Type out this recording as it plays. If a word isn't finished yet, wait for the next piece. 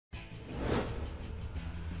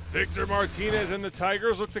Victor Martinez and the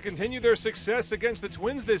Tigers look to continue their success against the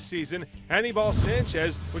Twins this season. Anibal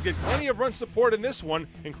Sanchez would get plenty of run support in this one,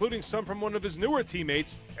 including some from one of his newer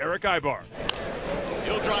teammates, Erick Aybar.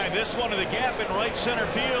 He'll drive this one to the gap in right center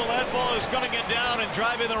field. That ball is going to get down and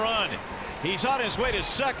drive in the run. He's on his way to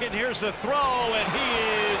second. Here's the throw, and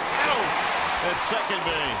he is out at second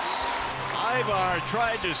base. Aybar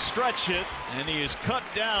tried to stretch it, and he is cut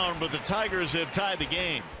down, but the Tigers have tied the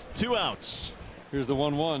game. 2 outs. Here's the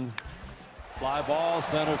 1-1. Fly ball,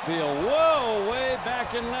 center field. Whoa, way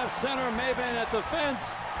back in left center. Maybin at the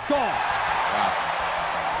fence. Gone. Wow.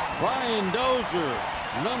 Brian Dozier,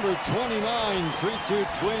 number 29, 3-2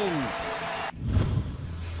 Twins.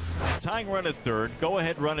 Tying run at third. Go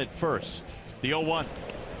ahead run at first. The 0-1.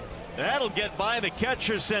 That'll get by the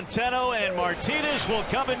catcher Centeno, and Martinez will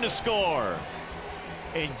come in to score.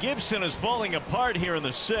 And Gibson is falling apart here in the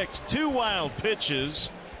 6th. 2 wild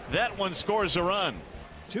pitches. That one scores a run.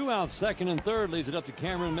 2 outs, second and third, leads it up to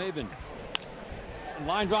Cameron Maybin.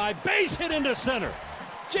 Line drive, base hit into center.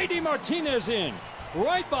 J.D. Martinez in.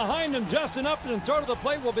 Right behind him, Justin Upton, throw to the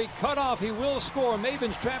plate will be cut off. He will score.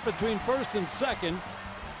 Maybin's trapped between first and second.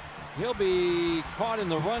 He'll be caught in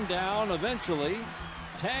the rundown eventually.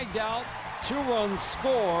 Tagged out, 2-run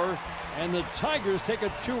score, and the Tigers take a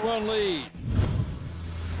 2-run lead.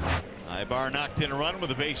 Aybar knocked in a run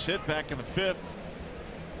with a base hit back in the 5th.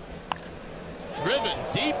 Driven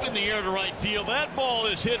deep in the air to right field. That ball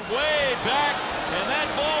is hit way back, and that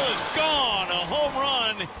ball is gone. A home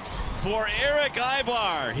run for Erick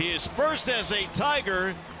Aybar. He is first as a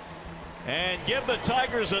Tiger, and give the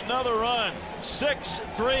Tigers another run.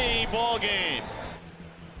 6-3 ball game.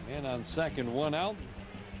 Man on second, 1 out.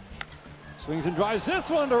 Swings and drives this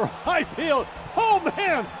one to right field. Oh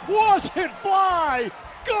man, was it fly?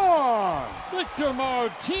 Gone! Victor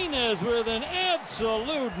Martinez with an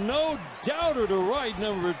absolute no-doubter to right,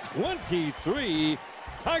 number 23.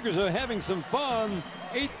 Tigers are having some fun.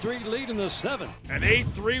 8-3 lead in the 7th. An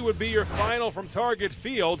 8-3 would be your final from Target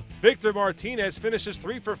Field. Victor Martinez finishes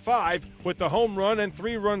 3 for 5 with the home run and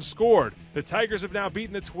 3 runs scored. The Tigers have now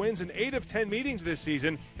beaten the Twins in 8 of 10 meetings this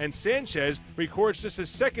season, and Sanchez records just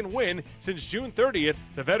his 2nd win since June 30th.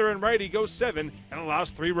 The veteran righty goes 7 and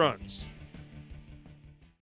allows 3 runs.